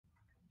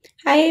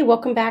Hi,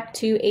 welcome back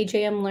to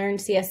AJM Learn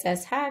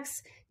CSS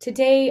Hacks.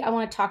 Today, I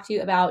want to talk to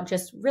you about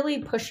just really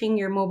pushing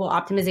your mobile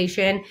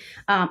optimization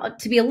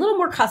to be a little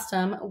more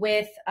custom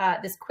with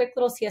this quick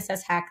little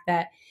CSS hack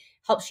that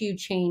helps you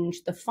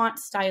change the font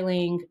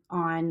styling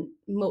on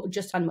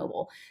just on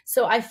mobile.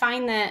 So I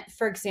find that,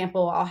 for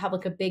example, I'll have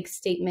like a big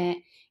statement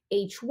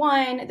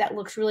H1 that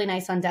looks really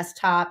nice on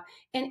desktop,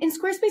 and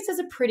Squarespace does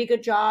a pretty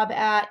good job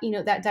at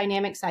that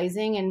dynamic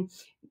sizing and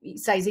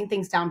sizing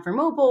things down for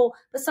mobile,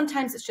 but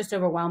sometimes it's just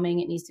overwhelming.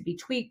 It needs to be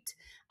tweaked.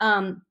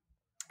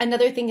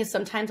 Another thing is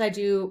sometimes I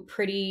do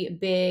pretty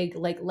big,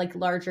 like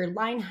larger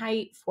line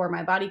height for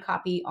my body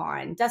copy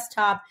on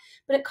desktop,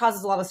 but it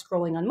causes a lot of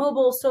scrolling on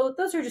mobile. So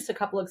those are just a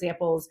couple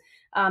examples.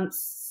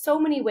 So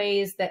many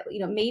ways that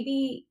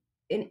maybe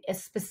in a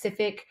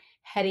specific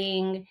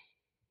heading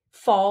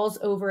falls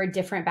over a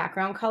different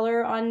background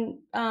color on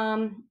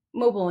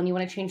mobile, and you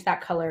want to change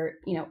that color.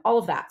 All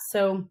of that.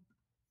 So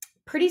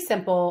pretty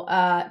simple.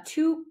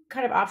 Two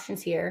kind of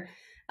options here.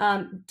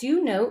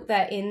 Do note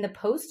that in the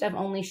post, I've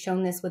only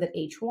shown this with an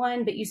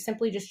H1, but you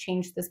simply just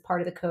change this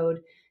part of the code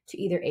to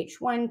either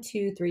H1,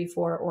 2, 3,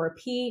 4, or a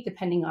P,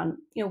 depending on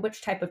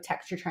which type of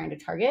text you're trying to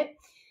target.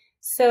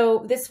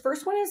 So this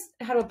first one is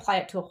how to apply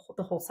it to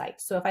the whole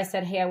site. So if I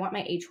said, hey, I want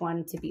my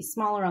H1 to be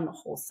smaller on the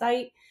whole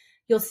site,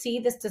 you'll see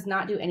this does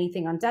not do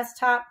anything on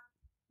desktop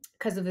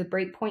because of the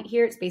breakpoint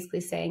here. It's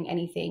basically saying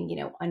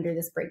anything under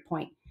this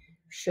breakpoint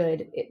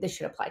this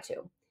should apply to.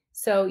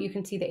 So you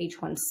can see the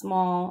H1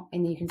 small,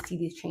 and you can see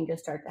these changes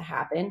start to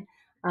happen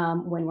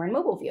when we're in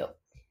mobile view.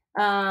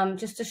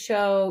 Just to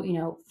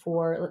show,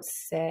 for,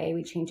 let's say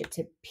we change it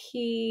to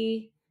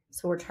P,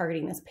 so we're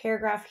targeting this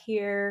paragraph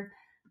here.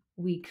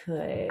 We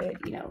could,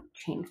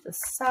 change the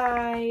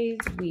size.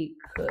 We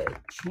could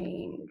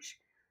change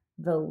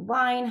the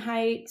line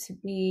height to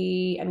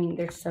be,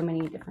 there's so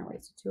many different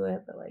ways to do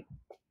it, but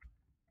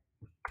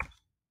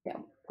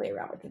play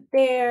around with it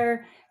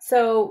there.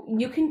 So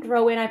you can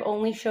throw in, I've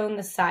only shown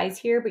the size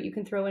here, but you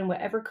can throw in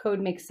whatever code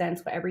makes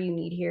sense, whatever you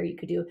need here. You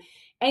could do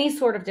any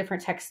sort of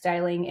different text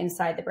styling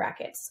inside the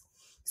brackets.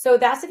 So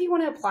that's if you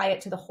want to apply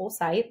it to the whole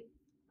site.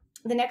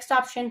 The next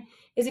option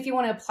is if you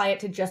want to apply it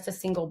to just a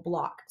single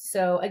block.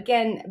 So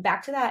again,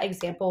 back to that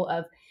example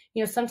of,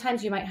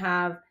 sometimes you might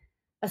have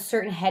a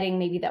certain heading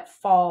maybe that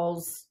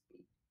falls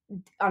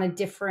on a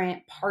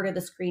different part of the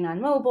screen on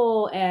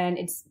mobile, and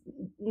it's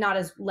not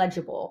as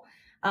legible.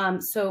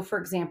 So for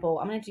example,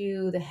 I'm going to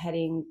do the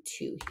heading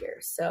 2 here.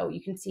 So you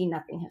can see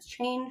nothing has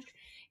changed.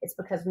 It's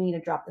because we need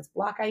to drop this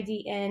block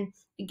ID in.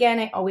 Again,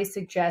 I always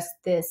suggest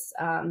this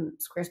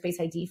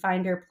Squarespace ID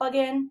Finder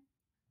plugin.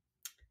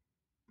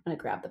 I'm going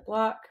to grab the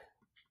block.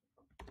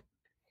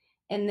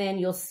 And then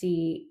you'll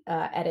see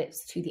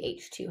edits to the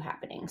H2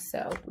 happening.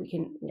 So we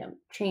can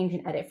change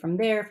and edit from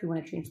there if we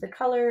want to change the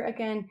color.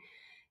 Again,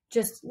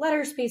 just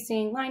letter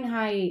spacing, line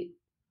height,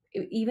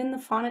 even the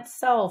font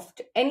itself,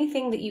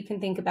 anything that you can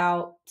think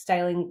about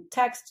styling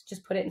text,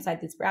 just put it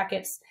inside these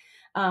brackets.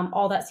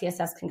 All that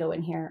CSS can go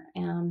in here.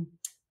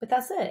 But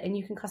that's it. And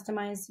you can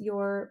customize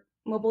your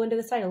mobile into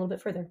the site a little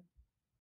bit further.